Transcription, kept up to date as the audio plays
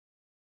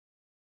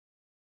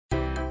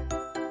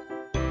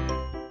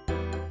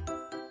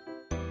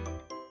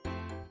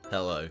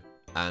Hello,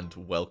 and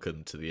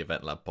welcome to the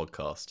Event Lab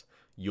podcast,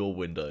 your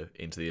window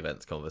into the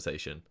events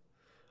conversation.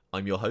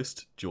 I'm your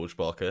host, George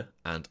Barker,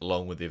 and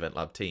along with the Event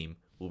Lab team,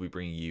 we'll be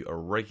bringing you a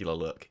regular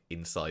look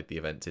inside the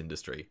events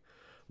industry.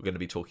 We're going to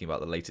be talking about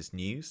the latest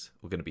news,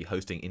 we're going to be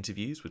hosting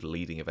interviews with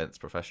leading events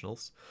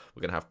professionals,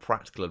 we're going to have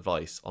practical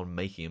advice on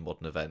making a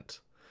modern event.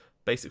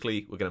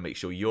 Basically, we're going to make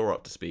sure you're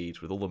up to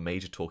speed with all the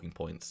major talking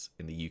points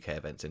in the UK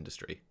events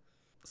industry.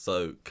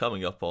 So,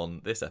 coming up on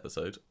this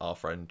episode, our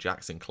friend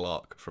Jackson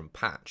Clark from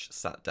Patch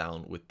sat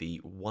down with the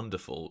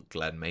wonderful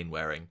Glenn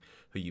Mainwaring,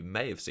 who you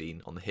may have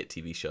seen on the hit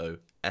TV show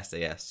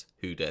SAS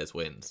Who Dares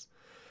Wins.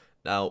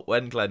 Now,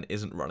 when Glenn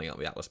isn't running up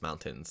the Atlas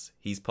Mountains,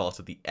 he's part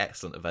of the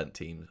excellent event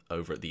team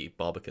over at the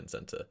Barbican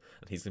Centre,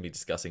 and he's going to be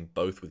discussing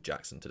both with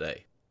Jackson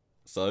today.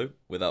 So,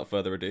 without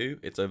further ado,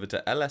 it's over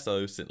to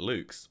LSO St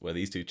Luke's, where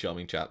these two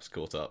charming chaps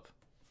caught up.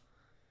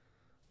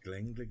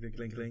 Gling gling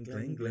gling gling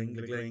gling gling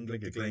gling gling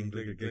gling gling gling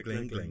gling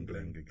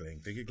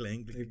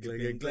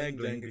gling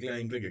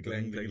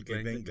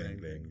gling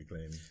gling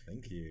gling.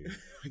 Thank you.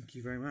 Thank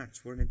you very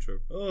much. What an intro.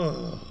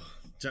 Oh,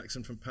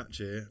 Jackson from Patch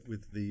here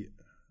with the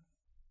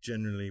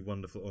genuinely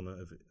wonderful honour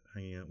of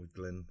hanging out with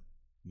Glenn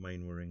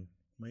Mainwaring.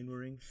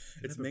 Mainwaring?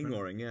 It's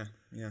Mainwaring, yeah.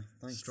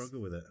 Thanks.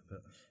 Struggle with it.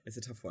 But it's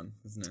a tough one,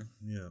 isn't it?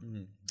 yeah.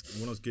 When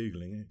I was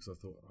Googling it, because I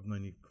thought I've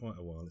known you quite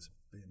a while, it's a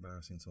bit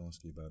embarrassing to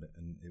ask you about it,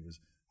 and it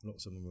was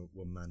lots of them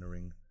were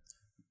Mannering.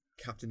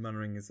 Captain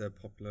Mannering is a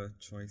popular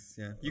choice,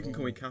 yeah. You can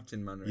call me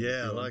Captain Mannering.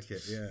 Yeah, I like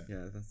it, yeah.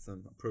 Yeah, that's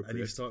appropriate. And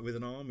you start with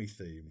an army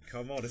theme.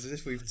 Come on, it's as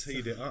if we've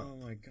teed it up. Oh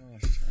my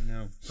gosh, I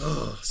know.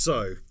 Oh,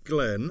 so,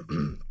 Glenn,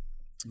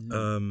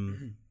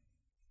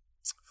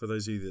 for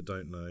those of you that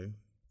don't know,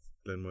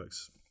 Glenn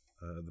works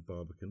at the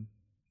Barbican,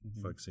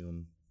 focusing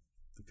on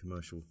the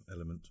commercial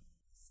element,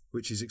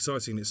 which is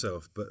exciting in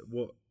itself, but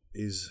what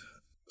is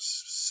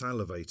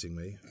salivating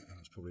me,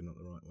 that's probably not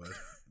the right word,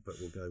 but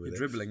we'll go with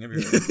You're it. dribbling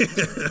everywhere.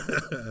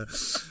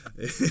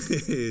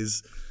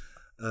 is,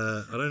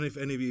 I don't know if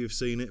any of you have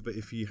seen it, but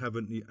if you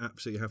haven't, you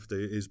absolutely have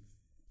to, it is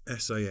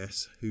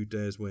SAS Who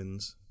Dares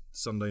Wins,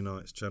 Sunday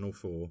nights, Channel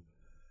 4. Oh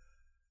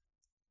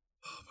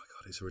my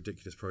God, it's a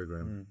ridiculous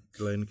programme.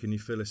 Glenn, can you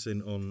fill us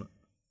in on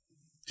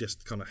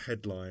just kind of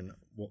headline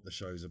what the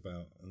show's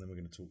about, and then we're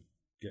going to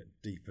get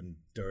deep and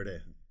dirty.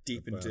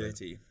 Deep and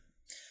dirty.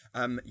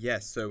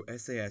 Yes, so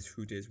SAS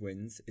Who Dares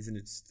Wins is in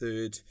its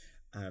third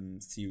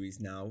series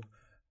now.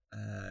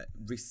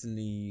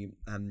 Recently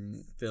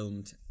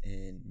filmed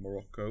in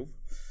Morocco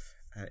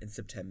in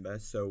September.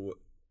 So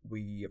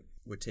we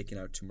were taken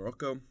out to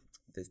Morocco.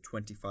 There's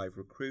 25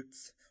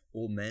 recruits,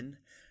 all men.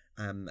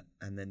 And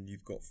then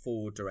you've got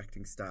 4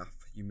 directing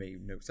staff. You may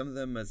know some of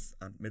them as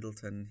Ant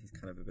Middleton. He's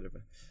kind of a bit of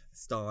a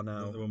star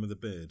now. Not the one with the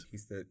beard.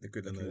 He's the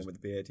good-looking one with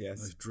the beard,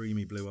 yes. Those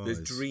dreamy blue eyes.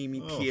 Those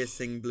dreamy,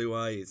 piercing blue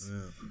eyes.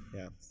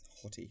 Yeah,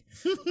 hottie.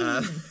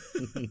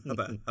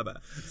 I bet.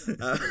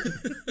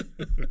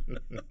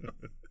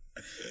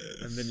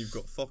 And then you've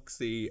got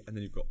Foxy, and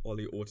then you've got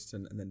Ollie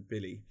Orton, and then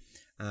Billy.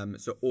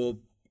 So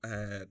all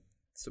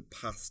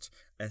past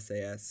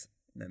SAS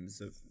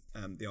members of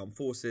the armed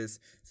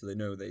forces, so they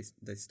know they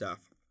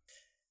staff.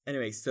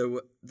 Anyway,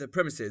 so the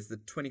premise is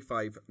that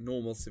 25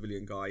 normal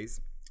civilian guys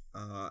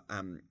are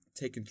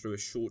taken through a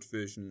short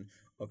version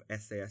of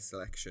SAS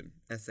selection.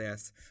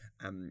 SAS,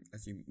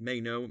 as you may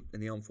know,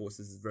 in the armed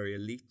forces is very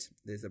elite.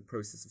 There's a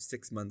process of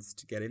 6 months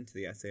to get into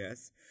the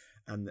SAS,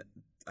 and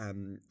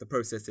the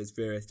process is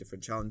various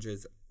different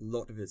challenges. A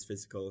lot of it is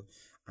physical,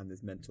 and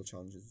there's mental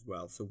challenges as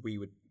well. So we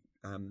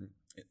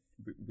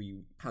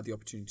had the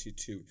opportunity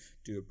to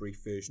do a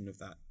brief version of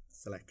that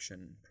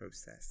selection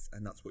process,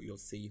 and that's what you'll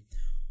see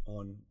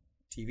on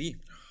TV.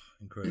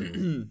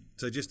 Incredible.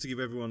 So just to give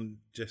everyone,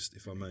 just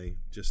if I may,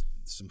 just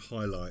some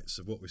highlights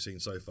of what we've seen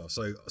so far.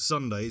 So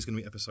Sunday is going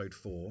to be episode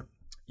 4.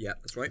 Yeah,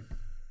 that's right.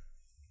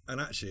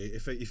 And actually,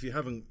 if you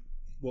haven't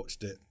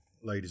watched it,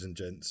 ladies and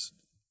gents,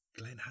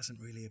 Glenn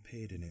hasn't really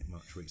appeared in it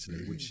much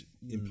recently, which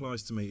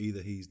implies to me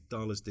either he's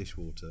dull as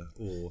dishwater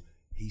or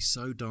he's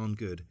so darn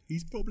good,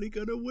 he's probably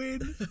going to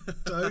win.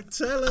 Don't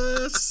tell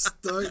us.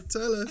 Don't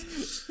tell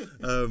us.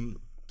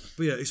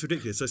 But yeah, it's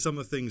ridiculous. So some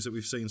of the things that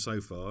we've seen so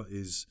far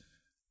is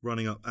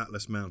running up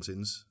Atlas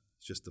Mountains.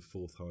 It's just the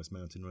 4th highest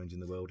mountain range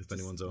in the world, if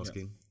anyone's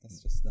asking. Yeah,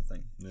 that's just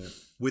nothing. Yeah.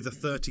 With a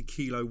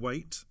 30-kilo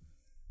weight.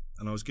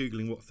 And I was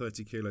Googling what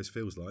 30 kilos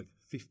feels like.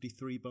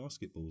 53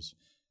 basketballs.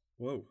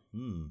 Whoa.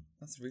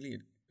 That's really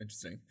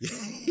interesting.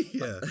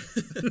 Yeah.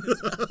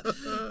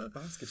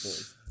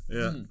 Basketballs.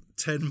 Yeah.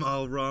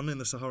 10-mile run in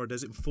the Sahara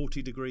Desert,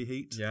 40-degree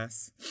heat.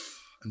 Yes.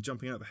 And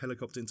jumping out of a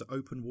helicopter into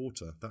open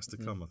water. That's to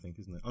come, I think,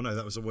 isn't it? Oh, no,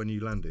 that was when you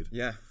landed.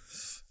 Yeah.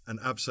 And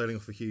abseiling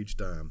off a huge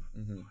dam.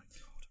 Oh, my God.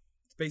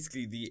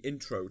 Basically, the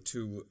intro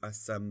to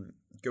us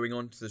going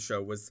on to the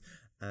show was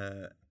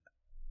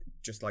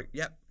just like,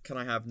 can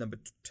I have number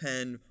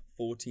 10,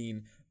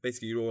 14?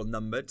 Basically, you're all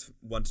numbered,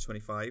 1 to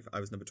 25. I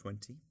was number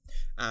 20.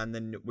 And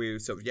then we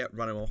sort of,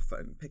 ran off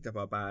and picked up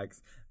our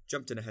bags,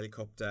 jumped in a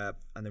helicopter,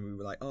 and then we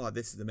were like, oh,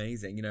 this is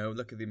amazing. You know,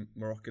 look at the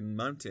Moroccan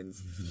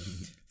mountains.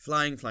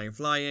 Flying.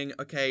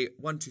 Okay,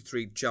 1, 2,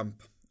 3,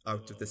 jump.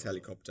 out of this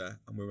helicopter,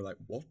 and we were like,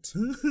 what?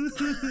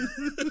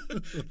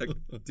 Like,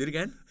 do it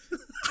again?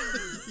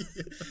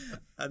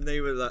 And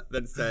they were like,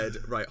 then said,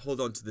 right,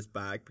 hold on to this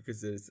bag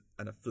because there's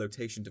a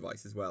flotation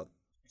device as well.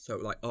 So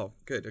like, oh,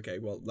 good, okay,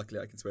 well, luckily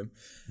I can swim.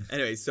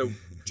 Anyway, so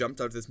jumped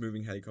out of this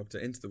moving helicopter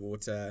into the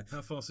water.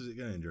 How fast is it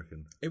going, do you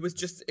reckon? It was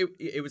just,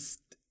 it was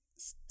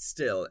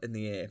still in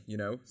the air, you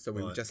know, so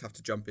we would just have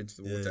to jump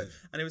into the water.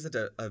 Yeah. And it was at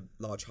a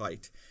large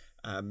height.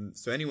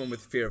 So anyone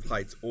with fear of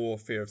heights or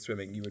fear of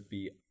swimming, you would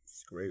be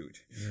screwed.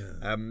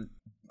 Yeah.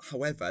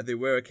 However, there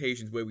were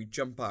occasions where we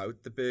jump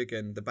out,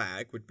 the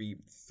bag would be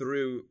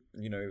through,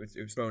 you know,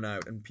 it was thrown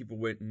out and people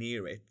weren't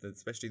near it,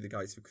 especially the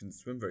guys who couldn't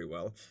swim very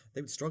well.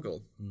 They would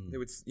struggle. They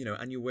would, you know,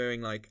 and you're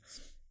wearing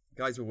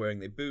guys were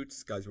wearing their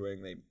boots, guys were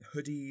wearing their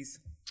hoodies.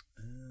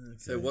 Okay.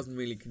 So it wasn't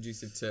really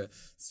conducive to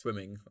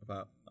swimming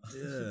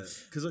Yeah,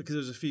 because there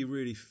was a few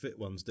really fit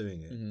ones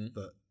doing it,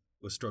 but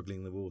were struggling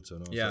in the water.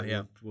 And I was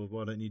like, well,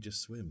 why don't you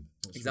just swim?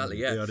 Exactly,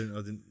 yeah. I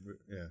didn't.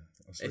 Yeah,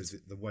 I suppose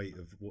the weight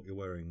of what you're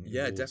wearing.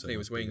 Yeah, definitely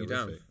was weighing you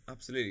down.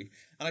 Absolutely,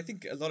 and I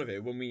think a lot of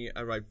it when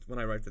I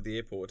arrived at the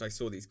airport, I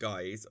saw these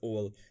guys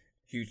all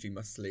hugely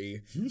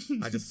muscly.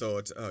 I just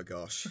thought, oh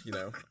gosh, you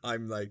know,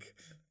 I'm like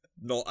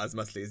not as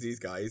muscly as these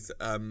guys.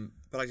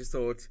 But I just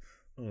thought,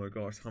 oh my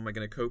gosh, how am I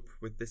going to cope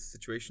with this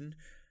situation?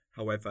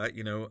 However,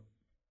 you know,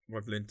 what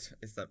I've learnt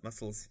is that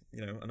muscles,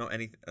 you know, are not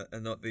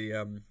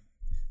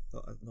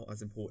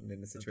as important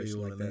in a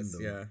situation like this.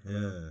 Yeah.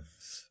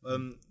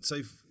 So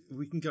if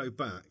we can go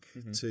back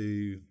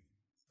to,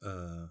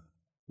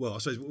 well, I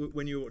suppose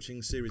when you were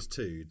watching series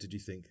 2, did you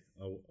think,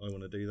 oh, I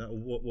want to do that, or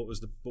what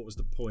was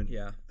the point?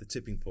 Yeah. The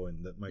tipping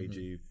point that made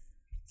you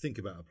think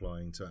about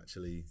applying to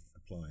actually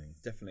applying?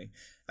 Definitely,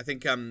 I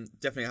think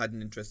definitely I had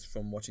an interest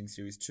from watching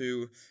series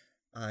 2.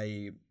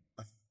 I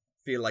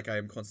feel like I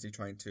am constantly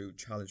trying to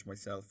challenge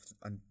myself,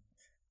 and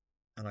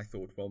I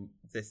thought, well,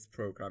 this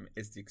program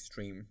is the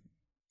extreme.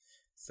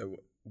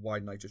 So why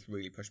didn't I just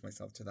really push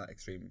myself to that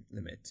extreme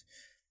limit?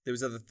 There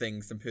was other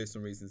things, some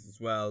personal reasons as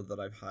well that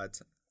I've had,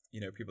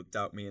 you know, people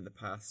doubt me in the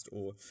past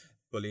or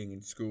bullying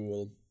in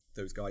school,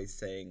 those guys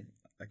saying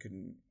I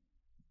couldn't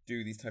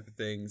do these type of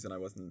things and I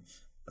wasn't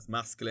as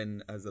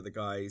masculine as other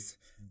guys.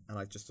 And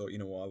I just thought, you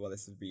know what, well,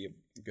 this would be a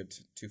good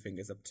 2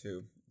 fingers up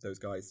to those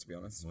guys, to be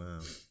honest. Wow.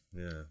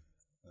 Yeah.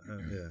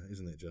 Yeah,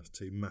 isn't it just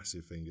 2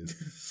 massive fingers?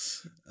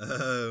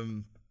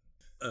 So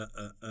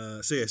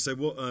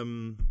what?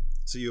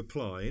 So you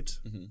applied.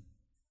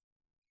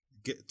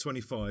 Get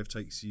 25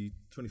 takes you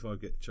 25.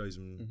 Get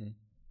chosen.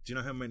 Do you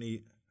know how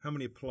many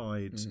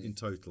applied in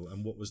total,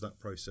 and what was that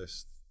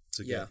process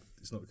to get?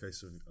 It's not a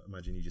case of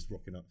imagine you just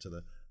rocking up to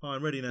the. Hi,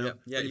 I'm ready now.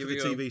 Yeah, ready for the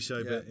TV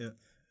show bit. Yeah.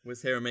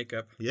 With hair and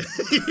makeup. Yeah.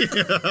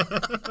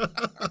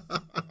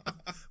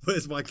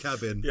 Where's my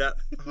cabin? Yeah.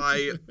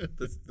 Hi.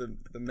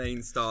 The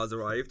main stars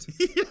arrived.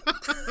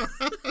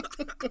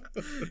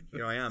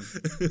 Here I am.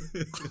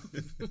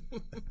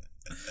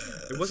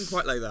 It wasn't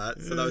quite like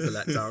that, so that was a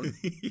letdown.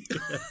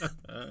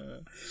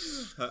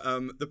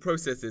 The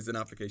process is an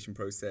application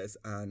process,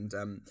 and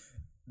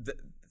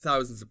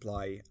thousands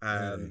apply,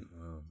 and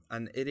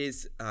it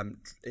is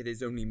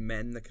only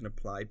men that can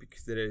apply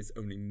because there is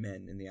only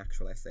men in the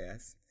actual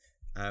SAS.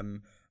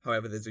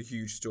 However, there's a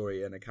huge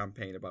story and a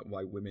campaign about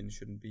why women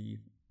shouldn't be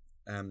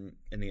in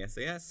the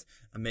SAS,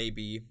 and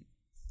maybe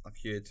I've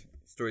heard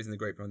stories in the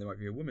grapevine there might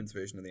be a women's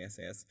version of the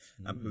SAS.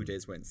 Who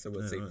dares win, so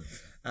we'll see.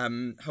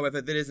 Right.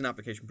 However, there is an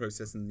application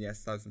process, and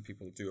yes, 1,000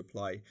 people do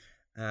apply.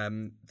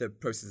 The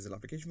process is an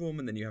application form,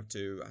 and then you have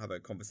to have a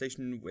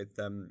conversation with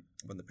one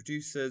of the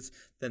producers.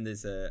 Then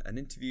there's an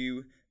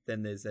interview.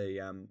 Then there's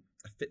a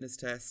fitness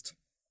test.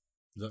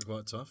 Is that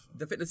quite tough?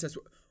 The fitness test.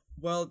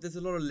 Well, there's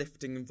a lot of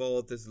lifting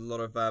involved. There's a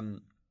lot of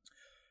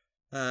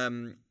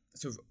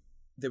sort of.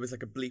 There was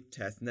like a bleep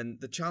test, and then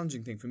the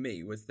challenging thing for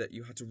me was that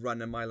you had to run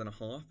 1.5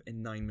 miles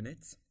in 9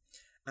 minutes,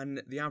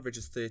 and the average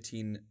is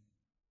 13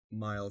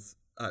 minutes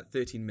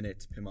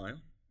per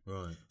mile.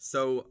 Right.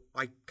 So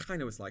I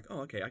kind of was like,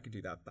 oh, okay, I can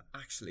do that, but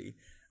actually,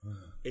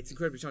 it's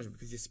incredibly challenging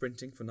because you're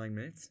sprinting for 9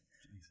 minutes,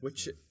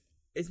 which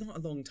is not a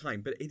long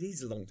time, but it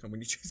is a long time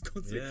when you're just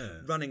constantly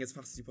running as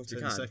fast as you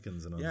possibly 10 can.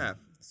 seconds and all. Yeah.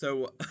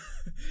 So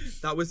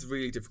that was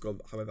really difficult.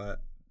 However,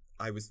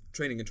 I was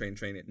training.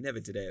 It never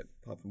did it,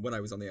 apart from when I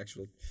was on the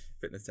actual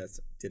fitness test,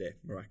 did it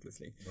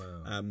miraculously.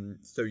 Wow.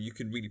 So you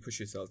can really push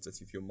yourself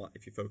just if you're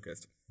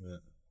focused. Yeah.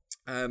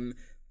 Then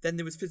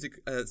there was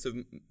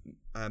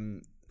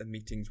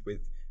meetings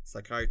with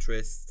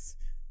psychiatrists.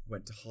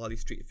 Went to Harley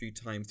Street a few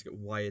times to get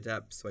wired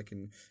up so I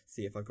can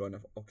see if I've got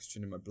enough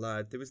oxygen in my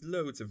blood. There was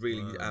loads of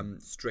really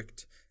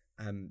strict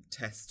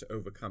tests to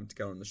overcome to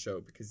get on the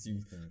show because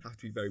you have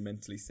to be very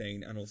mentally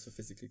sane and also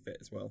physically fit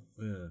as well.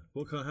 Yeah.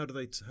 What kind? How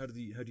do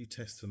you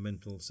test for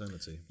mental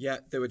sanity?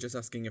 Yeah, they were just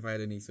asking if I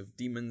had any sort of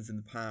demons in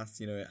the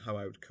past. You know, how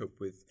I would cope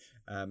with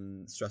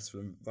stressful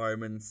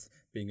environments,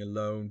 being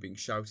alone, being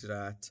shouted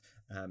at,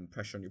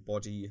 pressure on your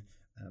body.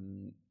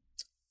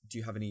 Do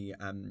you have any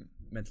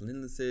mental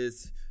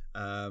illnesses?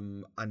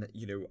 And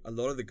you know, a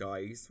lot of the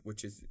guys,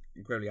 which is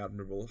incredibly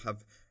admirable,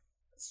 have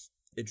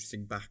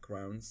interesting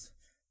backgrounds.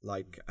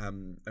 like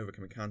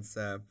overcoming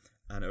cancer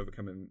and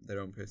overcoming their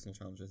own personal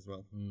challenges as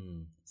well.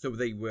 Mm. So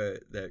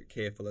they're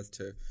careful as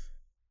to,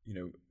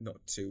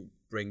 not to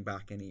bring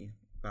back any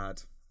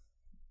bad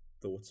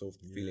thoughts or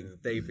feelings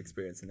they've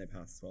experienced in their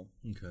past as well.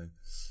 Okay,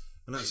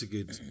 and that's a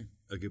good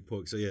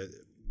point. So yeah,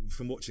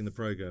 from watching the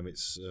program,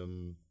 it's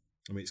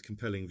it's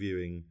compelling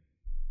viewing,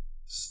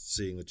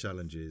 seeing the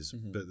challenges,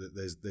 but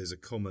there's a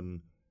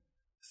common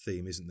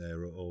theme, isn't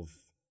there, of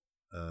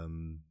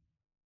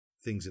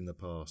things in the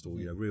past, or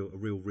a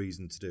real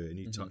reason to do it. And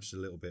you touched a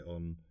little bit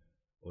on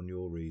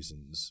your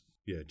reasons.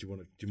 Yeah, do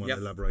you mind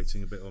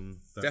elaborating a bit on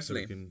that?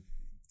 Definitely.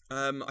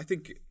 I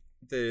think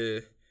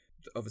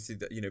obviously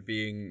that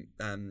being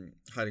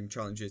having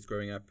challenges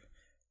growing up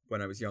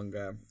when I was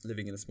younger,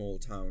 living in a small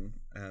town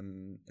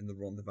in the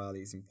Rhondda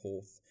Valleys in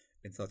Porth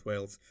in South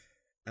Wales,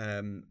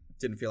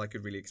 didn't feel I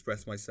could really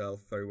express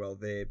myself very well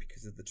there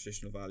because of the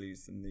traditional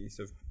values and the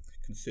sort of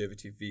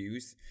conservative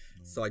views.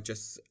 So I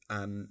just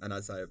and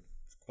as I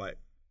quite,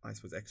 I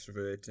suppose,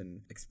 extrovert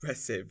and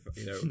expressive,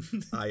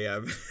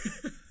 I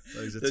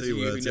those are those two of you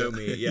words. who know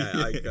me, I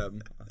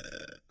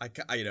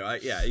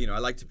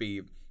like to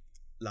be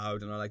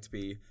loud and I like to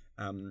be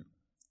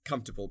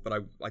comfortable, but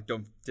I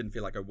didn't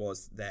feel like I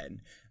was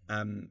then.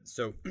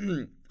 So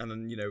and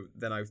then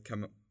then I've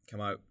come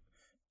out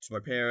to my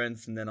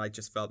parents, and then I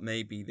just felt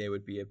maybe there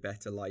would be a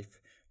better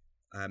life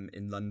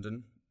in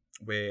London,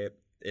 where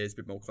it is a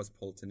bit more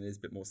cosmopolitan, it is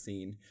a bit more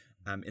seen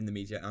in the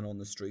media and on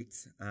the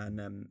streets.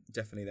 And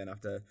definitely then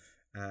after,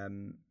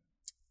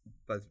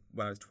 but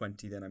when I was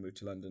 20, then I moved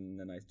to London,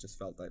 and I just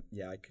felt that,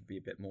 I could be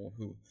a bit more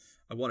who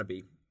I want to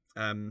be.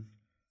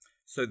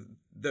 So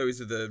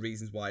those are the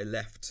reasons why I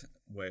left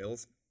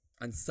Wales,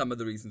 and some of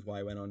the reasons why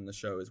I went on the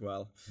show as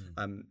well.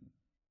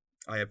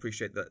 I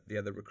appreciate that the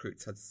other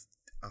recruits had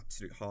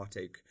absolute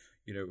heartache,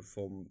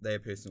 from their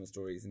personal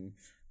stories, and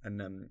I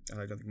don't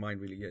think mine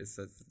really is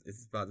as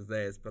bad as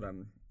theirs, but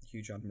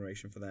huge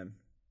admiration for them.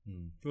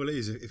 Well, it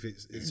is if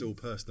it's all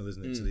personal,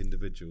 isn't it, to the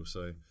individual?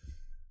 So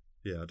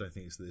yeah, I don't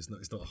think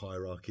it's not a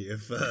hierarchy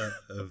of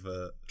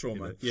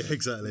Trauma. Yeah,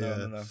 exactly.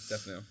 No,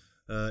 definitely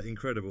not.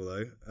 Incredible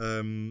though.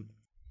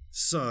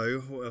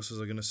 So what else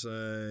was I going to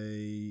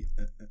say?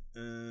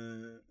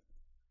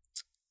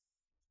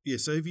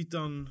 So have you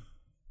done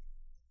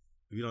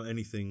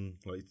anything,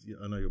 like,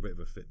 I know you're a bit of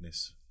a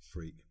fitness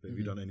freak, but have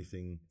you done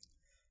anything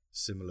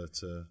similar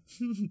to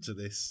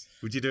this?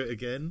 Would you do it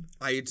again?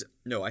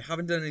 No, I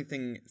haven't done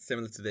anything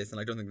similar to this, and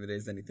I don't think there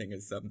is anything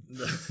as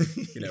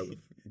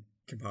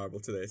comparable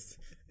to this.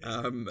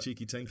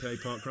 Cheeky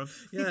 10k parkrun.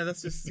 Yeah,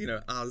 that's just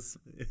as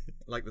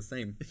like the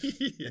same,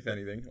 if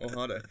anything, or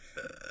harder.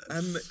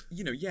 I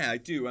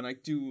do, and I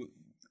do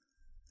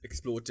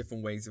explore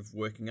different ways of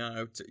working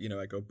out.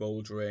 I go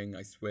bouldering,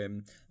 I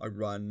swim, I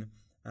run.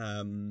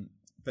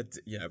 But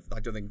I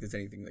don't think there's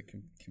anything that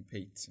can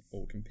compete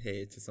or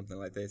compare to something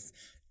like this.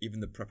 Even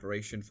the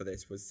preparation for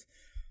this was,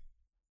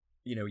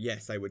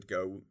 yes, I would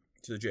go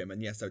to the gym,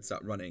 and yes, I would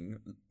start running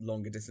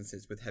longer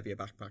distances with heavier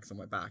backpacks on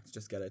my back to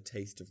just get a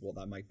taste of what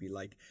that might be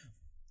like.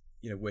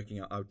 Working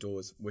out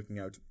outdoors, working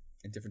out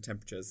in different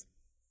temperatures,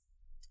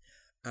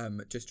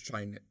 just to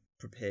try and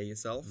prepare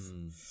yourself.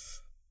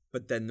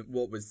 But then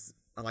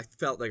and I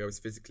felt like I was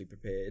physically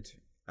prepared.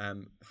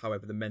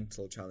 However, the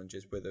mental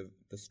challenges were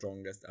the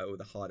strongest or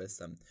the hardest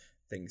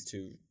things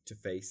to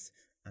face,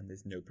 and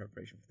there's no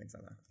preparation for things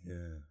like that.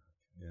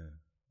 Yeah.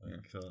 I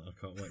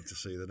can't wait to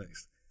see the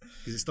next,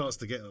 because it starts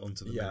to get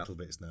onto the mental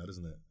bits now,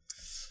 doesn't it?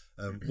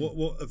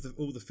 What of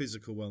all the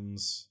physical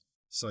ones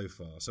so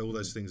far? So all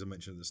those things I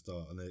mentioned at the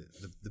start, and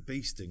the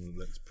beasting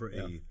looks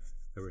pretty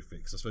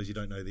horrific. So I suppose you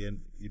don't know the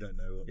end. You don't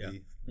know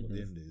what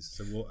the end is.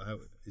 So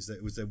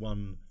was there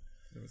one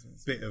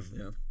bit of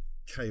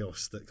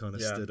chaos that kind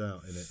of stood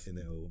out in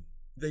it all?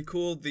 They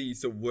call the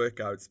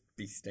workouts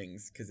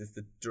beastings because it's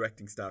the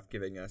directing staff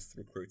giving us,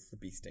 the recruits, the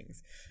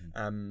beastings.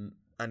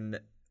 And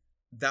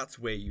that's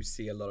where you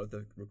see a lot of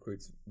the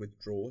recruits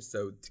withdraw.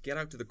 So to get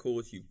out to the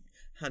course, you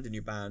hand in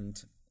your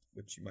band,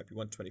 which you might be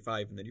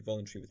 125, and then you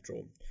voluntary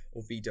withdraw,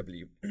 or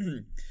VW.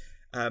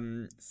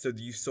 So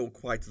you saw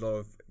quite a lot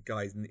of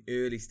guys in the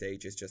early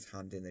stages just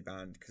hand in their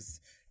band because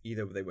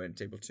either they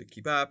weren't able to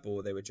keep up,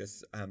 or they were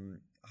just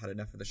had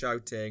enough of the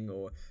shouting,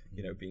 or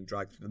being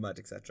dragged through the mud,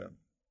 etc.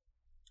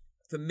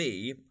 For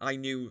me, I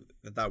knew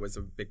that was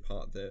a big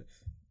part of the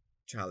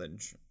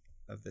challenge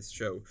of this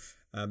show,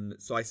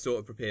 so I sort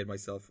of prepared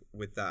myself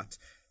with that.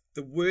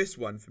 The worst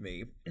one for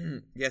me,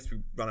 yes,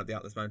 we ran up the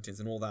Atlas Mountains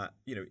and all that.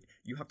 You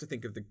have to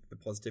think of the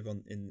positive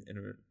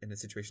in a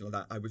situation like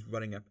that. I was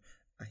running up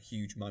a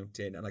huge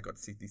mountain, and I got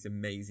to see these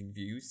amazing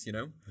views.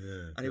 Yeah,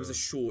 and it was a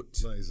short.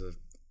 That is a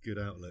good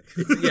outlook.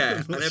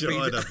 Yeah, I'm not sure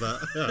I'd have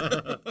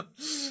that.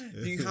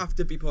 You have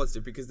to be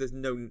positive, because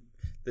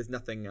there's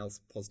nothing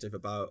else positive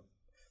about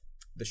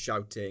the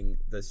shouting,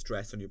 the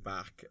stress on your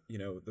back,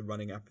 the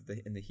running up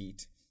in the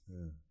heat.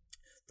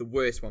 The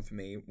worst one for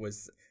me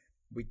was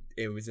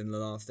it was in the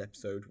last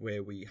episode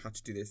where we had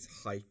to do this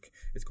hike.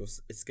 It's called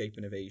Escape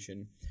and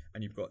Evasion,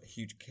 and you've got a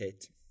huge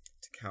kit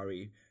to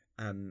carry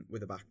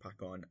with a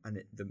backpack on,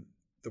 and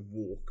the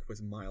walk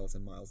was miles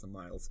and miles and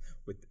miles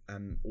with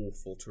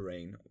awful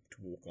terrain to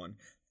walk on.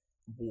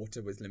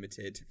 Water was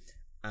limited.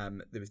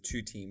 There was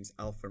 2 teams,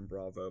 Alpha and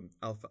Bravo.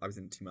 Alpha, I was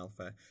in Team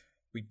Alpha.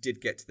 We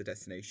did get to the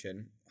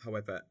destination.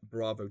 However,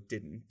 Bravo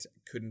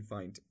couldn't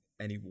find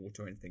any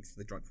water or anything, so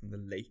they drank from the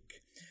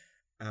lake.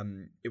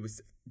 It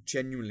was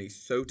genuinely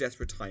so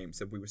desperate times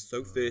that we were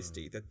so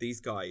thirsty that these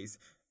guys,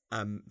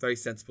 very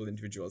sensible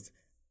individuals,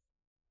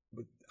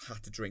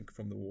 had to drink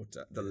from the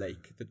water, the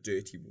lake, the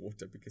dirty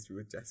water, because we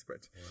were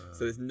desperate. Wow.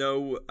 So there's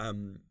no,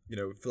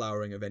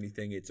 flowering of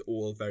anything. It's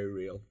all very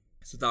real.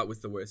 So that was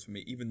the worst for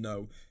me, even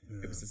though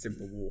it was a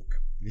simple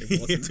walk.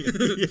 It wasn't.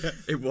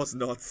 It was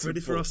not simple.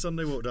 Ready for our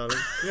Sunday walk, darling?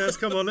 Yes,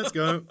 come on, let's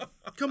go.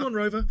 Come on,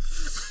 Rover.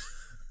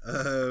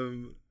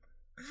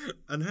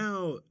 And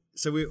how?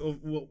 So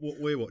what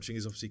we're watching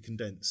is obviously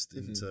condensed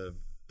into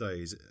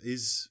days.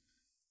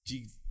 Do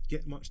you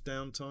get much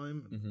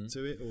downtime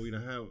to it, or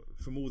how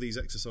from all these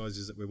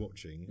exercises that we're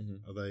watching,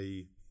 are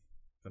they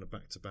kind of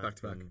back to back? Back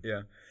to back,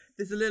 yeah.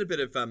 There's a little bit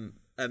of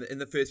in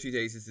the first few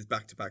days this is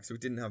back to back, so we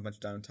didn't have much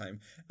downtime,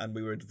 and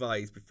we were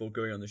advised before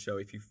going on the show,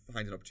 if you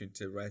find an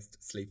opportunity to rest,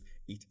 sleep,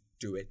 eat,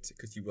 do it,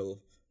 because you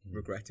will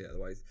regret it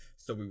otherwise.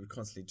 So we would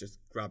constantly just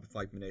grab a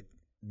 5-minute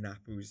nap.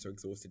 We were so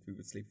exhausted we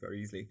would sleep very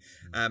easily.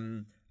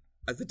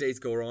 As the days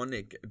go on,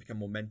 it became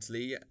more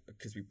mentally,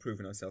 because we've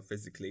proven ourselves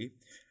physically.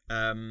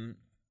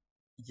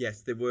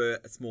 Yes, there were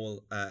a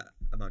small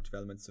amount of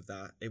elements of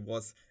that. It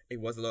was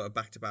a lot of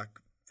back-to-back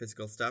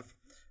physical stuff,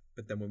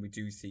 but then when we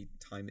do see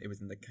time, it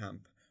was in the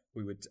camp,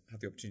 we would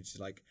have the opportunity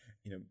to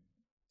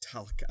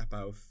talc up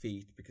our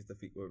feet, because the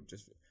feet were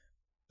just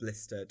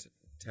blistered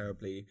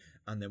terribly,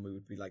 and then we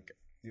would be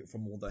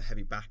from all the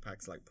heavy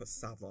backpacks, put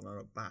salve on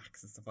our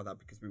backs and stuff like that,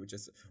 because we were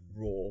just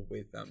raw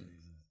with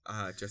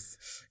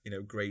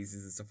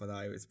grazes and stuff like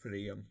that. It was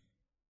pretty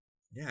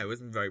it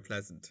wasn't very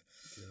pleasant.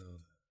 God.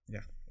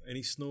 Yeah.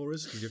 Any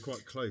snorers? Because you're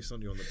quite close,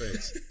 aren't you, on the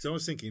beds? So I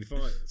was thinking,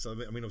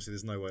 obviously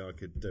there's no way I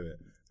could do it,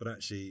 but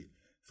actually,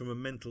 from a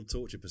mental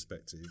torture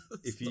perspective,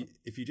 if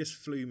you just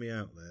flew me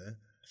out there,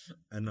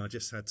 and I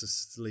just had to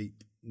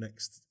sleep in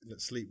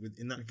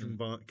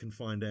that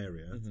confined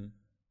area,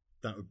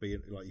 that would be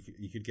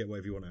you could get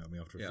whatever you want out of me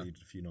after a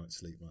few nights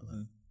sleep like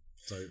that.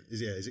 So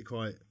is it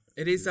quite?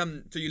 It is.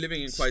 So you're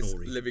living in quite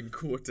living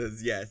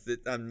quarters. Yes.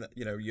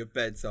 Your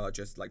beds are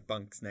just like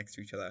bunks next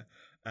to each other.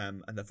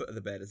 And the foot of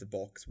the bed is a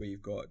box where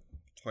you've got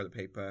toilet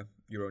paper,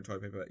 your own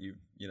toilet paper,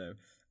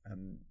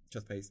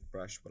 toothpaste,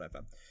 brush,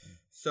 whatever.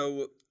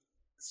 So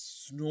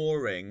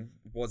snoring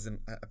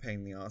wasn't a pain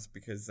in the ass,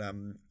 because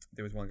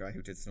there was one guy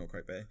who did snore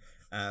quite a bit.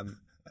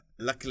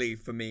 Luckily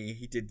for me,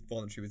 he did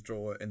voluntarily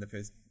withdraw in the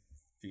first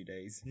few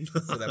days,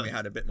 so then we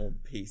had a bit more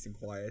peace and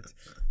quiet.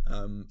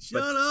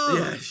 Shut up!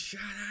 Yeah,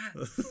 shut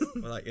up!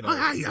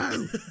 I hate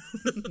you!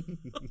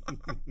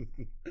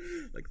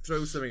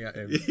 Throw something at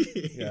him.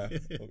 Yeah.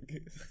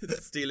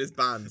 Steal his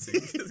bands.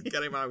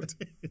 Get him out.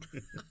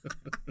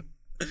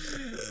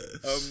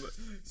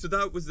 So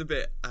that was a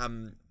bit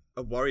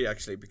a worry,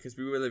 actually, because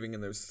we were living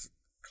in those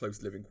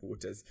close living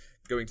quarters.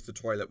 Going to the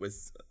toilet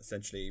was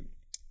essentially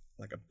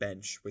like a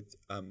bench with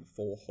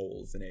 4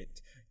 holes in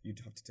it.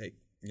 You'd have to take,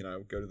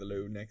 go to the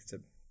loo next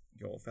to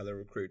your fellow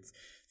recruits.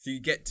 So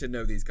you get to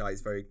know these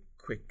guys very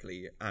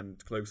quickly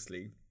and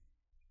closely.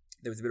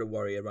 There was a bit of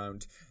worry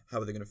around how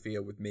are they going to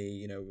feel with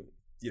me,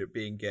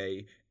 being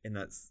gay in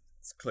that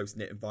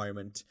close-knit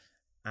environment.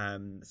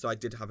 So I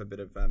did have a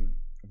bit of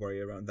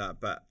worry around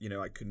that, but,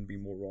 I couldn't be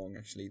more wrong,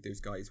 actually. Those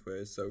guys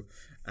were so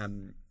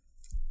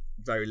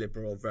very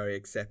liberal, very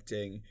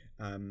accepting.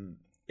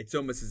 It's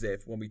almost as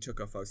if when we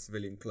took off our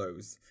civilian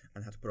clothes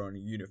and had to put on a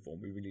uniform,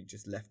 we really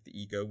just left the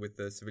ego with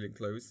the civilian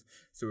clothes.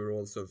 So we were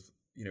all sort of,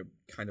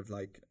 kind of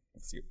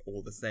obviously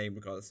all the same,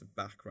 regardless of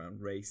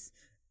background, race,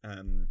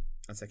 and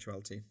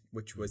sexuality,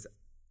 which was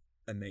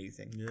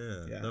amazing.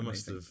 Yeah, that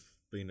must have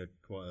been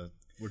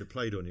would have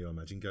played on you, I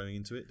imagine, going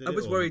into it. I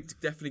was worried,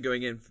 definitely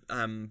going in.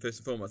 First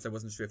and foremost, I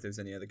wasn't sure if there was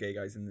any other gay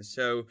guys in the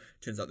show.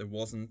 Turns out there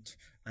wasn't,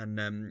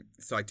 and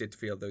so I did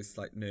feel those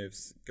slight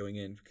nerves going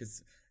in,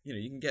 because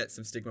you can get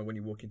some stigma when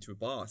you walk into a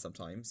bar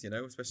sometimes,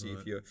 especially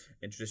if you're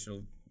in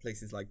traditional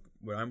places like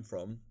where I'm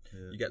from.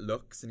 You get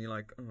looks and you're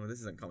like, oh, this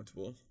isn't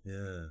comfortable.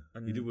 Yeah,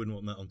 and you wouldn't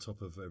want that on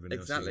top of everything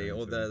else. Exactly,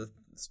 all the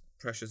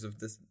pressures of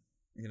this,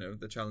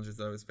 the challenges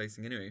that I was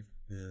facing anyway.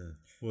 Yeah,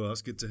 well,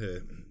 that's good to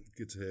hear.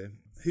 Good to hear.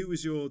 Who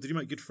was did you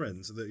make good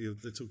friends?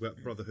 They talk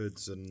about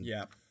brotherhoods, and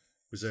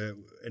was there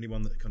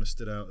anyone that kind of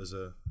stood out as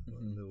a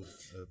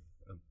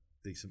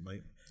decent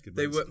mate? Good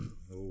mates?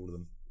 All of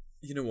them.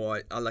 You know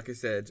what? Like I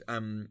said,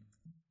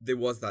 there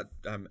was that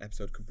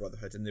episode called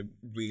Brotherhood, and there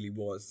really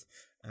was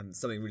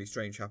something really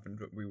strange happened.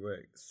 We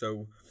were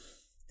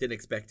didn't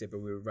expect it, but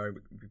we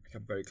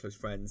became very close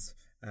friends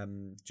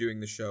during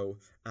the show,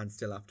 and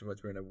still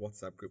afterwards. We're in a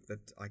WhatsApp group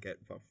that I get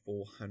about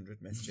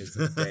 400 messages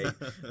a day,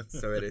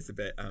 so it is a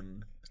bit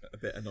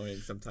annoying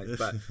sometimes.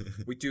 But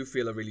we do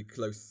feel a really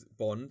close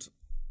bond.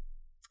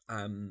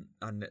 And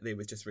it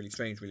was just really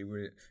strange,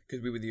 really,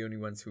 because we were the only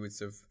ones who would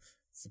sort of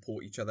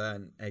support each other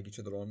and egg each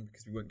other on,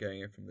 because we weren't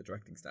getting it from the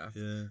directing staff.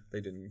 Yeah.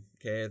 They didn't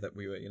care that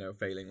we were,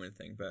 failing or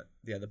anything, but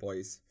the other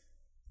boys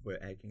were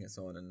egging us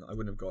on, and I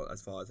wouldn't have got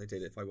as far as I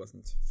did if I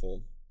wasn't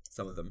for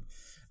some of them.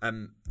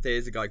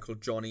 There's a guy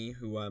called Johnny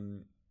who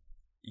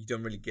you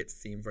don't really get to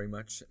see him very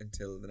much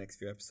until the next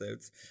few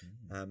episodes.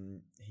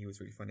 He was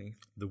really funny.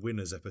 The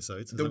winners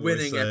episodes. The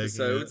winning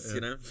episodes,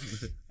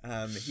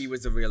 he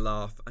was a real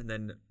laugh, and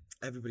then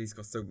everybody's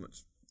got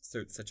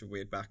such a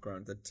weird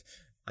background that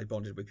I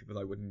bonded with people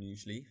I wouldn't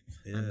usually.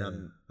 Yeah,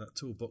 and that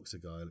tall boxer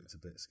guy looked a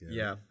bit scary.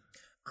 yeah,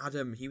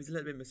 Adam, he was a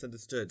little bit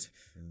misunderstood.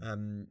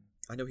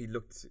 I know he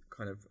looked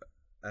kind of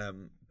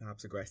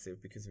perhaps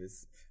aggressive because of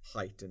his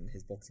height and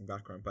his boxing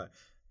background, but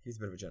he's a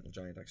bit of a gentle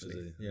giant,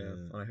 actually. Yeah,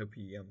 and I hope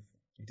he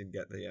didn't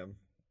get the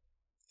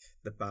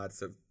bad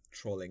sort of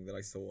trolling that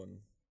I saw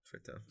on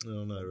Twitter.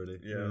 Oh no, really?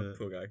 Yeah,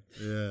 poor guy.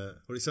 Yeah.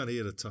 Well, he sounded he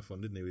had a tough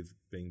one, didn't he, with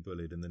being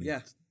bullied, and then he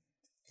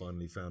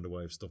finally found a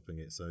way of stopping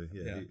it. So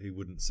he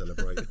wouldn't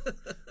celebrate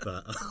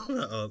that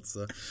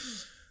answer.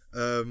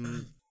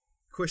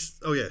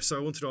 So I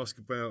wanted to ask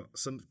about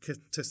some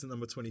contestant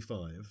number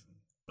 25.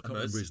 I can't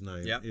remember his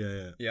name.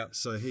 Yeah.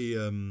 So he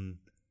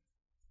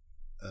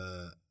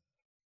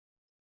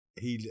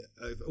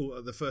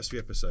the first few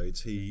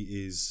episodes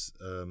he is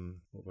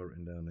what have I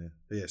written down there?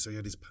 But yeah, so he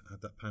had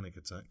that panic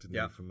attack,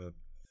 didn't he, from the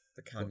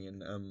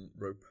canyon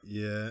rope.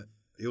 Yeah,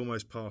 he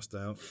almost passed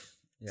out.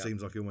 Yeah.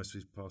 Seems like he almost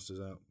passes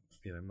out,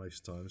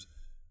 most times.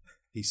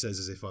 He says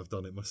as if I've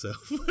done it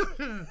myself.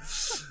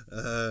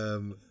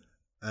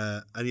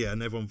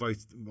 And everyone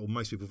voted, or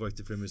most people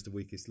voted for him as the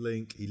weakest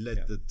link. He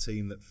led the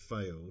team that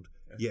failed,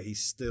 yet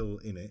he's still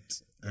in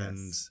it. Yes.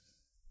 And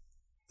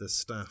the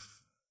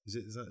staff,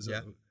 is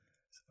that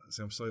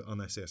See, I'm so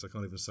un-SES, I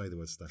can't even say the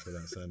word staff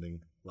without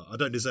sounding like I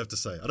don't deserve to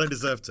say it. I don't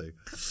deserve to.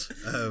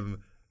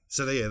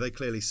 So they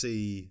clearly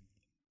see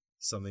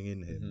something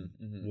in him.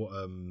 What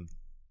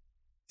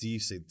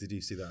did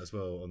you see that as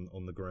well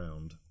on the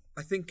ground?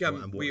 I think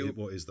and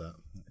what is that?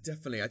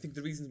 Definitely. I think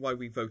the reasons why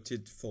we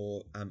voted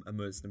for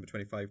Amuz number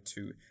 25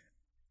 to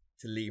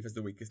leave as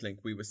the weakest link,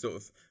 we were sort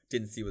of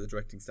didn't see what the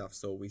directing staff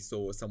saw. We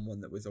saw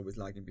someone that was always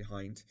lagging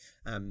behind,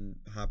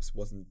 perhaps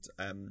wasn't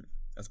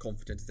as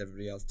confident as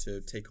everybody else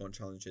to take on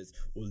challenges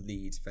or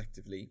lead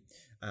effectively.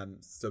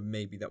 So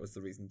maybe that was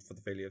the reason for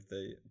the failure of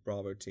the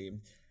Bravo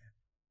team.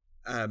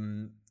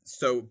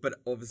 But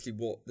obviously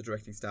what the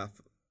directing staff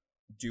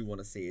do want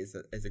to see is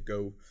a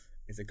goer,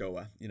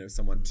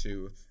 someone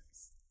to,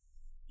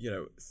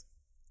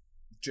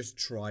 just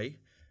try.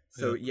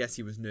 So yes,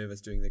 he was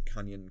nervous doing the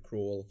canyon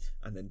crawl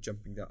and then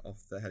jumping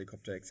off the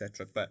helicopter,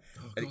 etc. But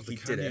he the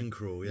did canyon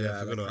crawl.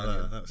 Yeah, I forgot about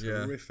that. That was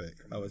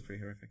horrific. That was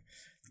pretty horrific.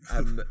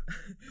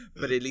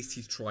 But at least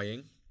he's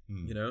trying,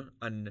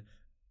 and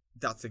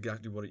that's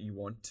exactly what you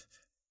want.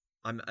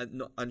 I'm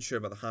not unsure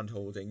about the hand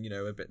holding.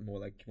 A bit more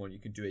like, come on, you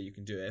can do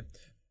it.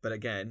 But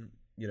again,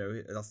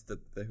 that's the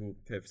whole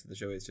purpose of the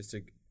show, is just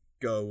to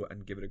go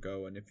and give it a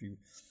go. And if you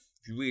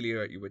really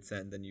are at your wit's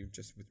end, then you've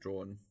just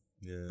withdrawn.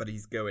 Yeah. But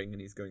he's going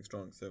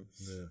strong, so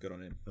good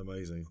on him.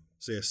 Amazing.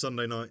 So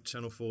Sunday night,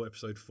 Channel 4,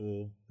 episode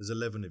 4. There's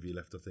 11 of you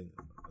left, I think,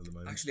 at the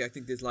moment. Actually, I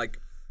think there'd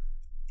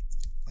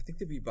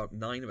be about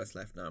 9 of us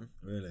left now.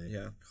 Really?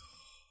 Yeah.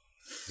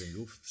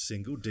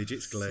 Single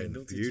digits, Glenn.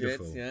 Single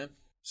Beautiful. digits, yeah.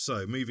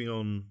 So moving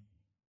on,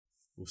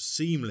 or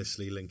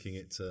seamlessly linking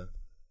it to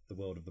the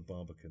world of the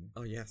Barbican.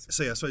 Oh yes.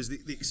 So I suppose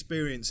the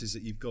experiences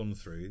that you've gone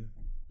through,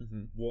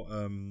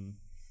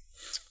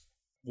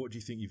 what do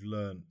you think you've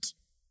learnt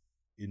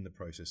in the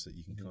process that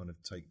you can kind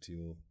of take to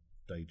your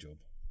day job?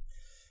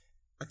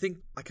 I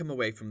think I come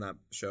away from that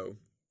show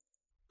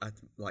at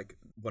like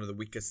one of the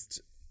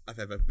weakest I've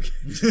ever been.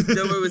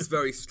 Though it was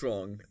very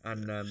strong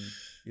and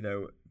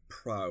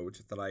proud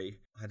that I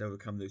had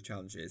overcome those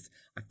challenges,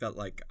 I felt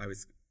like I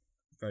was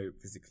very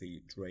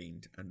physically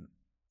drained and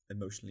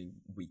emotionally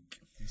weak.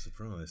 I'm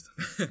surprised.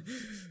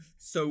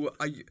 So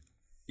I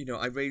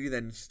really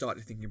then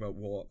started thinking about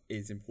what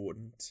is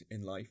important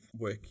in life.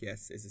 Work,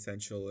 yes, is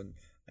essential, and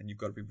you've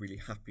got to be really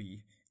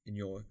happy in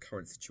your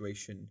current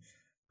situation.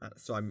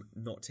 So I'm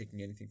not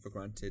taking anything for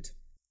granted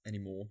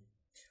anymore.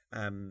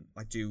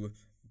 I do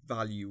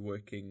value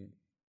working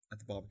at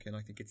the Barbican.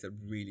 I think it's a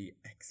really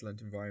excellent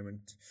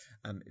environment.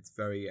 It's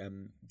very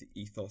the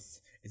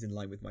ethos is in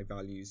line with my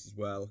values as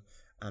well,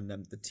 and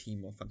the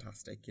team are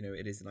fantastic.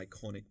 It is an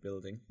iconic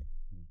building.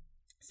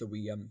 So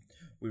we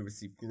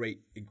receive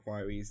great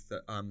inquiries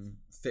that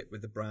fit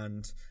with the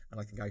brand, and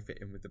I think I fit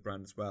in with the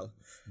brand as well.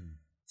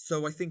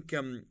 So I think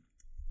the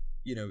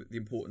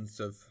importance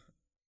of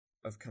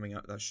coming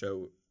out of that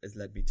show has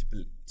led me to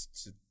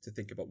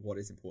think about what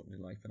is important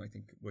in life, and I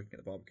think working at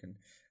the Barbican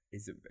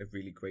is a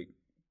really great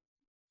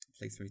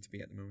place for me to be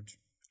at the moment.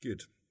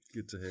 Good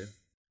to hear.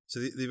 So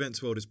the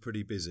events world is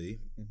pretty busy.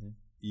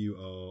 You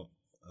are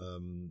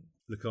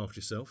look after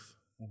yourself.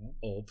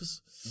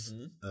 Obs.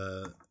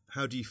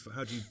 How do you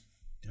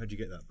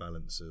get that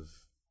balance of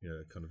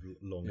kind of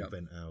long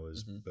event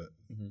hours, but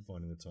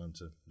finding the time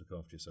to look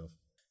after yourself?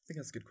 I think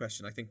that's a good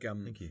question. I think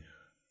Thank you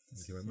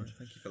very much.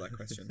 Thank you for that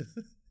question.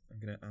 I'm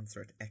going to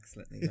answer it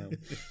excellently now.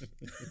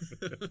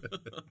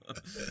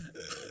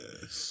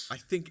 I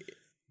think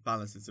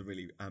balance is a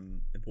really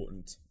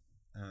important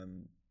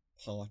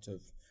part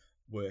of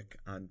work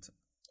and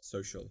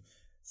social.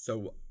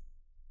 So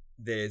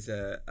there's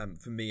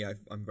for me,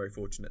 I'm very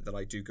fortunate that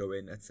I do go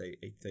in at say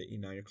 8:30,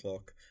 9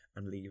 o'clock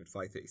and leave at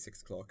 5:30,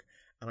 6 o'clock.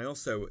 And I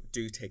also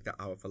do take that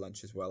hour for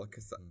lunch as well,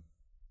 because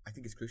I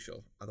think it's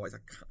crucial. Otherwise, I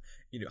can't,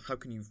 how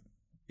can you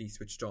be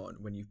switched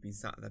on when you've been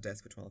sat at that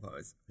desk for 12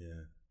 hours?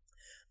 Yeah.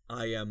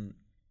 I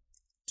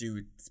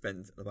do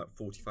spend about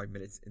 45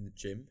 minutes in the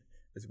gym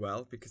as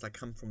well, because I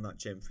come from that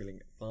gym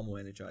feeling far more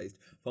energized,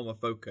 far more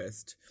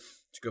focused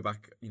to go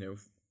back, to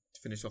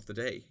finish off the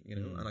day,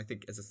 And I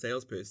think as a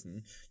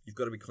salesperson, you've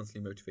got to be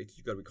constantly motivated,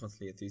 you've got to be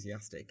constantly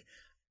enthusiastic.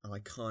 And I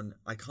can't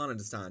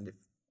understand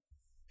if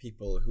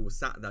people who were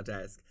sat at that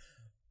desk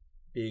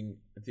being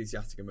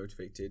enthusiastic and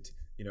motivated,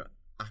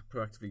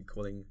 proactively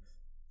calling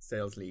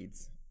sales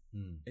leads.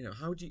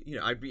 How do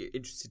you, I'd be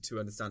interested to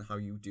understand how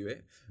you do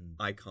it.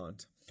 I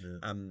can't.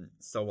 Yeah.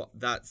 So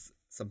that's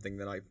something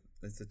that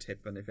that's a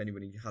tip. And if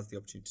anybody has the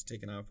opportunity to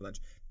take an hour for lunch,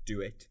 do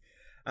it.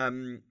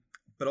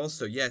 But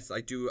also, yes,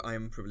 I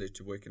am privileged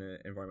to work in an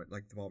environment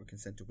like the Barbican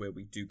Centre, where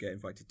we do get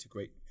invited to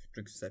great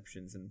drink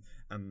receptions, and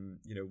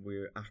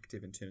we're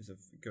active in terms of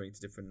going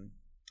to different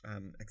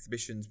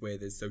exhibitions where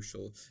there's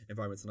social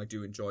environments, and I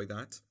do enjoy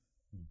that.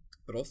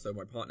 But also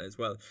my partner as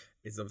well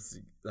is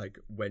obviously like,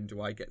 when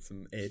do I get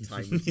some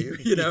airtime with you?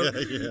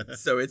 Yeah.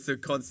 So it's a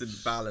constant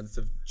balance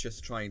of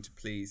just trying to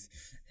please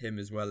him,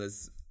 as well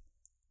as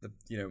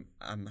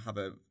have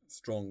a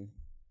strong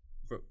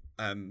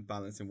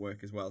balance in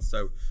work as well.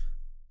 So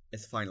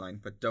it's a fine line,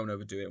 but don't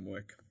overdo it in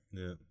work.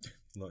 Yeah,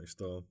 like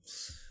style.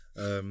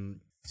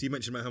 So you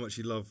mentioned about how much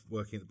you love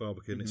working at the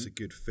Barbican. It's a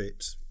good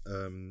fit.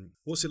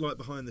 What's it like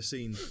behind the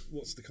scenes?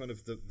 What's the kind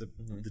of the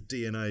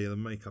DNA and the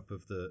makeup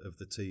of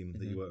the team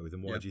that you work with,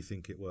 and why do you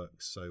think it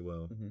works so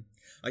well?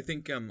 I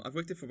think I've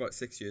worked there for about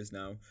 6 years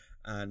now,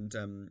 and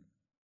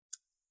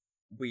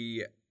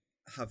we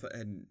have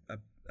a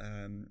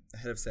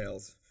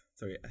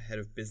head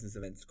of business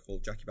events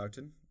called Jackie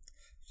Boughton,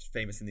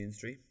 famous in the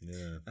industry.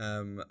 Yeah.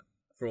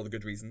 For all the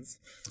good reasons.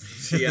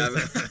 She has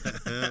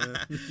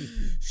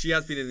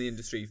been in the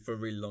industry for a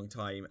really long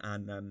time,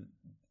 and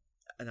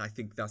I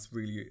think that's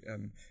really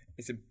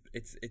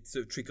it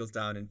sort of trickles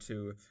down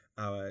into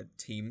our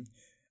team.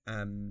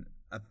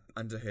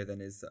 Under her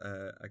then is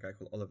a guy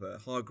called Oliver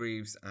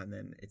Hargreaves, and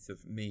then it's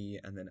of me,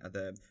 and then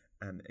other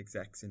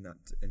execs in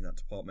that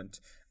department,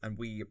 and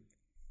we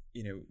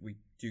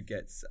do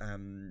get a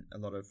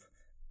lot of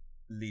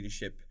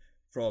leadership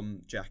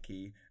from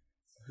Jackie,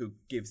 who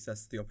gives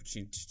us the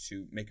opportunity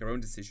to make our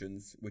own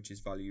decisions, which is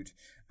valued.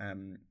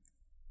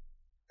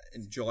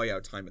 Enjoy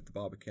our time at the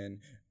Barbican,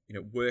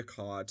 work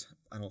hard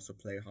and also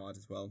play hard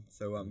as well.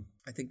 So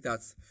I think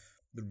that's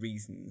the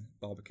reason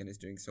Barbican is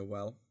doing so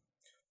well,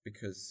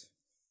 because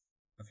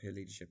of her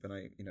leadership. And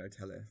I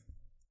tell her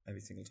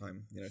every single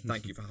time,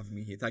 thank you for having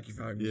me here. Thank you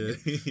for having me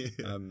here.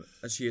 And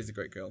she is a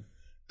great girl.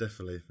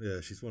 Definitely.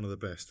 Yeah, she's one of the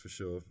best for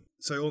sure.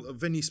 So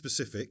venue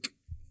specific,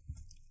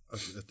 I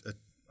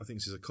think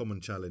this is a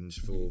common challenge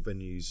for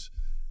venues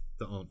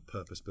that aren't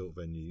purpose-built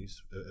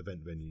venues,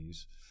 event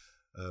venues.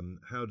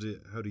 How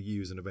do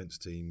you as an events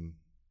team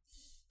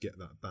get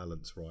that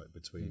balance right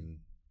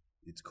between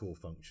its core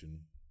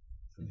function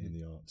in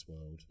the arts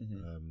world,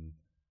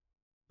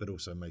 but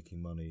also making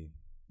money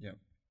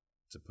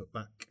to put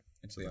back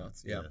into the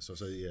arts? Yeah. So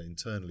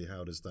internally,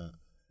 how does that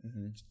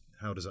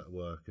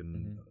work,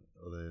 and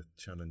are there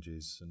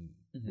challenges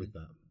with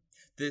that?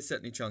 There's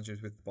certainly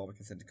challenges with the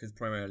Barbican Centre, because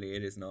primarily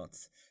it is an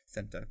arts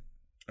centre,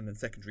 and then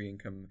secondary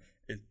income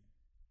is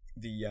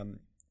the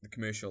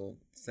commercial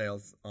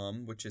sales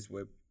arm, which is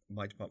where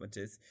my department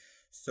is.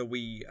 So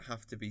we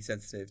have to be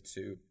sensitive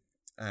to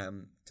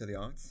the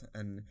arts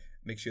and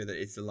make sure that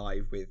it's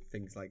alive with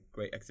things like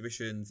great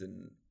exhibitions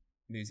and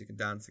music and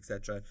dance,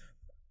 etc.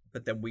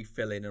 But then we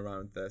fill in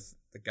around the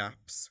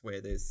gaps where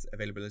there's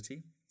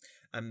availability,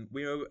 and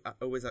we're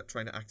always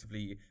trying to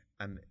actively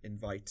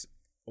invite,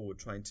 or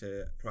trying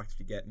to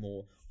proactively get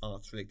more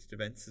arts-related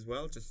events as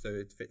well, just so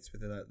it fits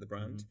within the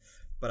brand.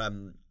 But I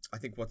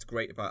think what's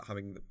great about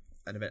having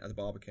an event at the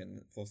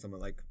Barbican for someone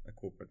like a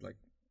corporate like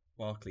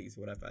Barclays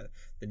or whatever,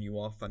 then you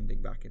are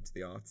funding back into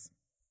the arts.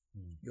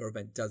 Your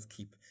event does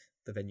keep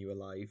the venue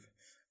alive.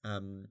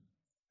 And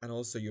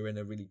also you're in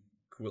a really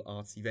cool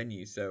artsy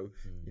venue, so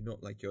you're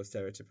not like your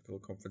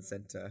stereotypical conference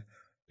centre.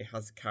 It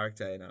has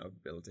character in our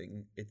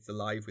building. It's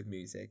alive with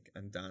music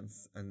and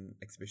dance and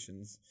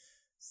exhibitions.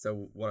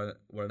 So what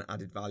an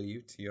added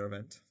value to your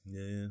event.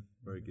 Yeah,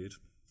 very good.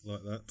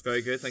 Like that.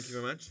 Very good. Thank you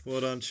very much. Well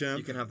done, champ.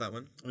 You can have that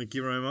one. Thank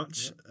you very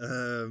much.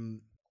 Yeah.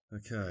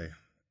 Okay.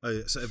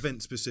 Oh, so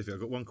event specific. I've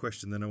got one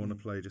question, then I want to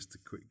play just a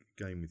quick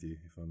game with you,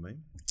 if I may.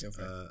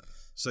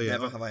 So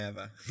never have I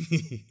ever.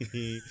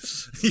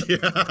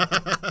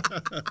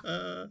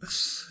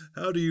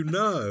 How do you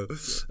know?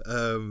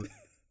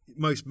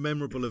 Most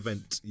memorable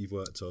event you've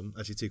worked on.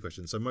 Actually, two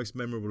questions. So most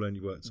memorable event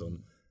you worked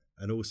on.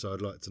 And also,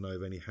 I'd like to know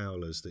of any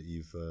howlers that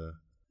you've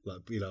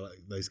like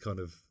those kind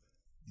of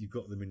you've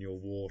got them in your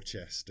war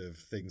chest of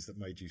things that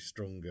made you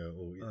stronger,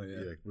 or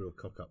real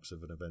cock-ups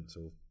of an event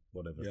or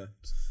whatever. Yeah.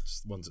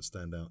 Just ones that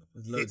stand out.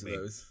 There's loads of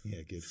those.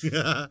 Yeah, good.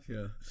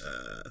 Yeah.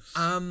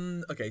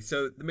 Okay,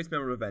 so the most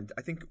memorable event,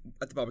 I think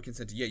at the Barbican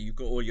Centre, you've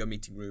got all your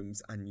meeting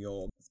rooms and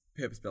your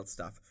purpose-built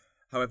stuff.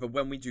 However,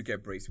 when we do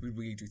get briefs, we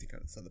really do think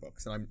outside the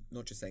box. And I'm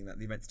not just saying that.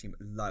 The events team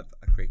love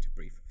a creative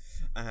brief.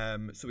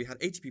 So we had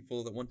 80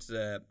 people that wanted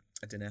a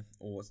dinner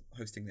or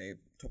hosting their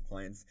top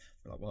clients.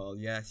 We're like, well,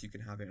 yes, you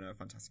can have a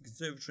fantastic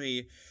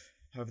conservatory.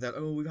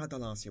 However, we've had that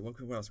last year. What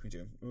else can we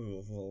do?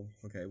 Oh, well,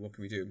 okay, what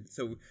can we do?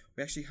 So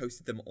we actually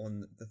hosted them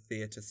on the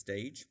theatre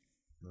stage.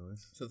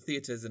 Nice. So the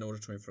theatre is an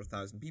auditorium for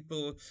 1,000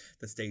 people.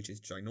 The stage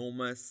is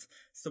ginormous.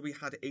 So we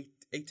had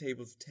eight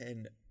tables,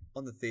 10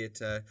 on the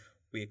theatre.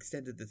 We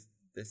extended the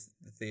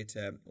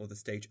theatre or the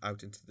stage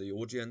out into the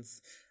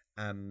audience.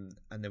 And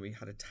then we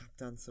had a tap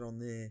dancer on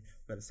there.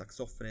 We had a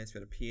saxophonist. We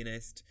had a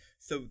pianist.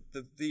 So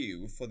the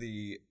view for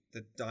the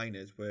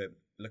diners were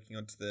looking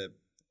onto the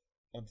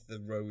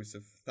rows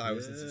of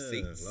thousands of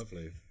seats.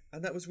 Lovely.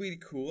 And that was really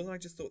cool. And I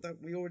just thought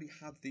that we already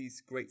have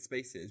these great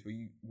spaces.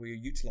 We're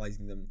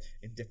utilising them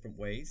in different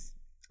ways.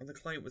 And the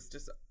client was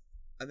just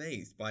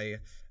amazed by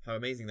how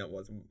amazing that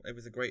was. It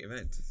was a great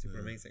event. Super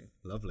amazing.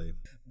 Lovely.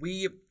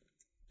 We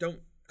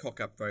don't cock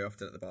up very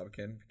often at the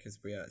Barbican because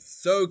we are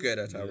so good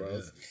at our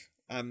roles.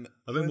 I mean,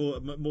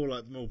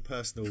 more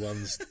personal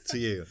ones to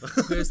you.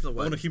 Personal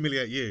ones. I want to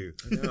humiliate you.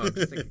 I know, I'm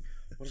just thinking,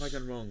 what have I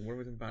done wrong? What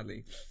have I done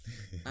badly?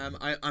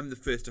 I'm the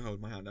first to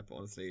hold my hand up,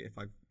 honestly, if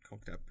I've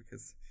cocked up,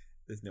 because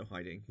there's no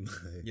hiding.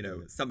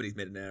 Somebody's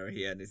made an error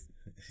here, and it's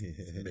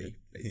me,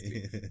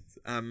 basically.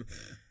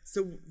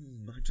 So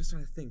I'm just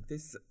trying to think.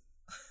 This,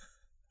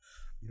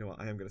 you know what?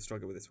 I am going to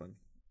struggle with this one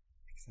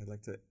because I'd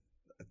like to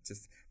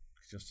just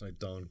so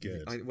darn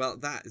good. Well,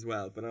 that as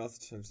well, but I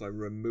also try to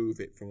remove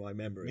it from my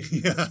memory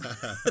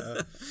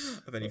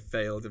of any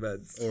failed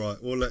events. All right.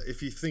 Well,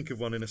 if you think of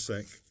one in a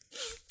sec,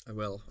 I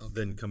will.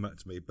 Then come back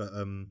to me. But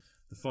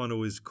the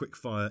final is quick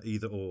fire,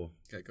 either or.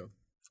 Okay, go.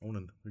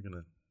 We're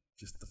gonna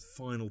just the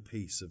final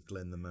piece of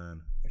Glenn the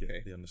Man.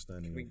 Get the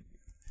understanding. Can we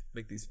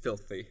make these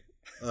filthy?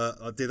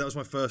 I did. That was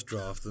my first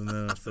draft, and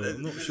then I thought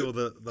I'm not sure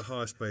that the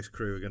higher space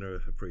crew are going to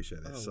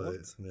appreciate this.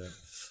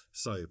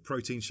 So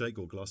protein shake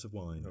or glass of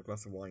wine? A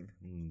glass of wine.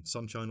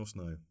 Sunshine or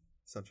snow?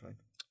 Sunshine.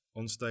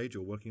 On stage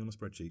or working on a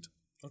spreadsheet?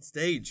 On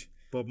stage.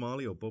 Bob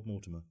Marley or Bob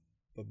Mortimer?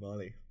 Bob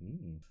Marley.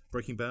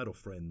 Breaking Bad or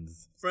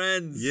Friends?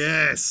 Friends.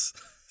 Yes.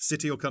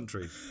 City or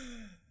country?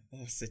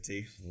 Oh,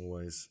 city.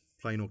 Always.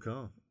 Plane or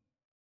car?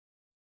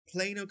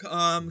 Plane or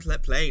car?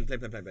 Plane.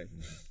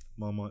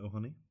 Marmite or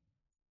honey?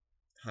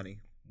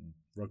 Honey.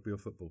 Rugby or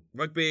football?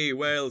 Rugby.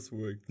 Wales.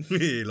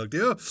 Like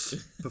dear.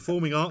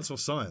 Performing arts or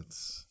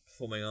science?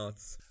 Performing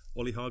arts.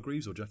 Ollie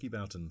Hargreaves or Jackie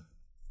Boughton?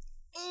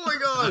 Oh my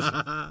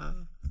gosh!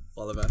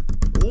 Oliver.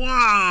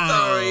 Wow!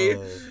 Sorry.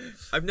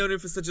 I've known him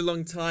for such a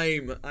long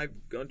time.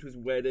 I've gone to his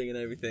wedding and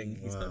everything.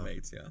 He's my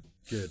mate,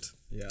 Good.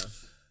 Yeah.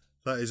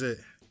 That is it.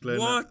 Glenn,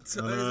 what?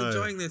 I was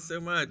enjoying this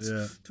so much.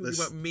 Yeah. Talking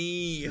about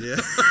me.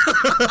 Yeah.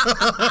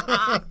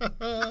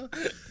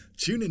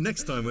 Tune in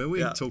next time where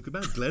we talk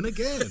about Glenn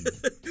again.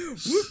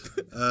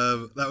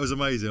 That was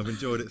amazing. I've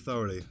enjoyed it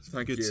thoroughly.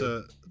 Thank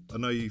you. I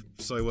know you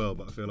so well,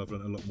 but I feel I've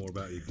learned a lot more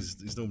about you because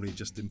it's normally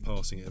just in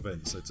passing at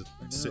events. So to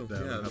sit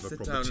down and have a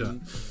proper chat,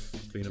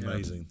 it's been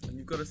amazing. And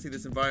you've got to see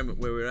this environment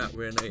where we're at.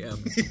 We're in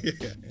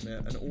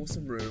an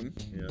awesome room.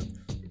 Yeah.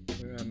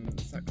 We're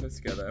sat close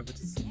together. But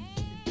just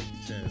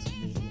Chairs.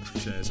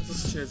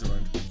 Lots of chairs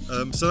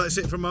around. So that's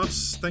it from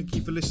us. Thank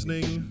you for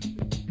listening.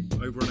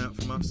 Over and out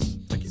from us.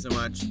 Thank you so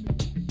much.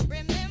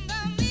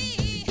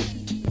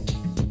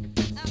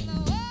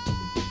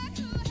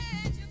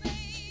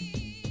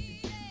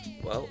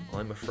 Well,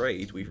 I'm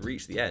afraid we've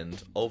reached the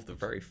end of the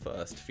very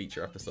first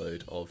feature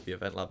episode of the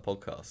Event Lab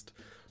podcast.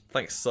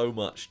 Thanks so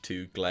much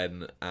to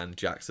Glenn and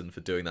Jackson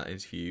for doing that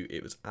interview.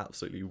 It was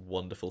absolutely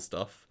wonderful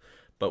stuff.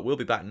 But we'll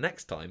be back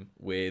next time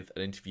with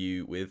an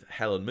interview with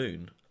Helen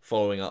Moon,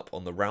 following up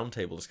on the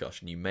roundtable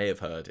discussion you may have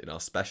heard in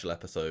our special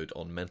episode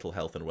on mental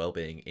health and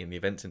wellbeing in the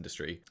events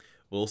industry.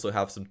 We'll also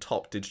have some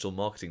top digital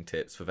marketing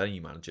tips for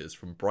venue managers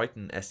from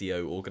Brighton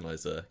SEO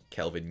organiser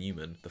Kelvin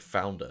Newman, the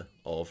founder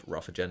of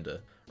Rough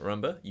Agenda.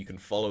 Remember, you can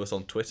follow us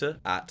on Twitter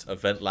at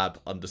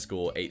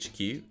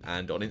eventlab_HQ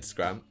and on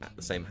Instagram at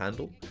the same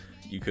handle.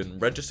 You can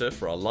register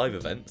for our live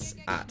events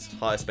at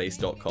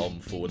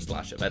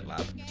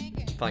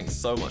hirespace.com/eventlab. Thanks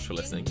so much for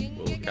listening.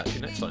 We'll catch you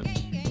next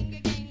time.